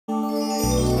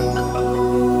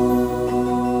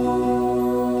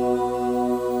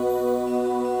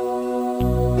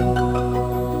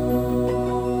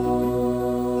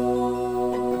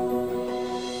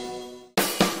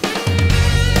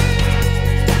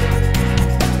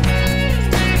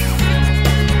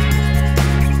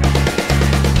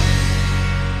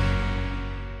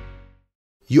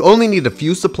You only need a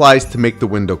few supplies to make the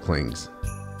window clings.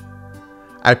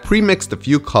 I pre-mixed a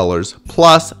few colors,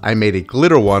 plus I made a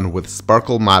glitter one with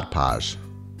sparkle Mod Podge.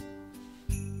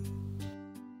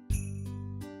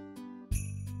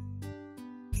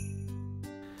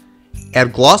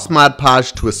 Add gloss Mod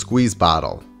Podge to a squeeze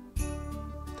bottle.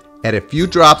 Add a few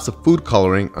drops of food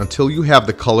coloring until you have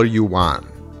the color you want.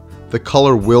 The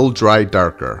color will dry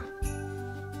darker.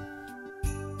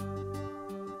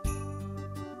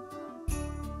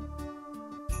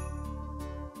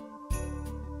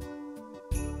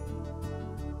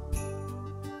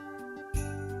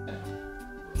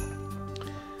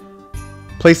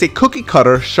 Place a cookie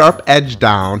cutter sharp edge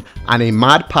down on a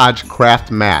Mod Podge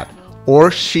craft mat or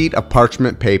sheet of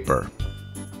parchment paper.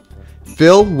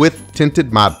 Fill with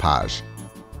tinted Mod Podge.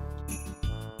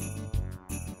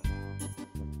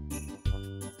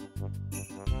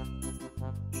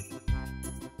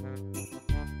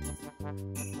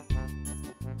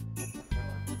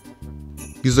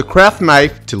 Use a craft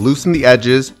knife to loosen the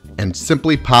edges and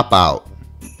simply pop out.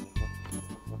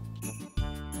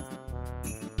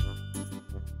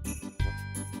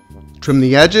 Trim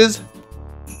the edges.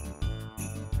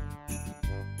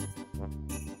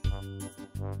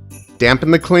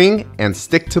 Dampen the cling and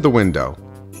stick to the window.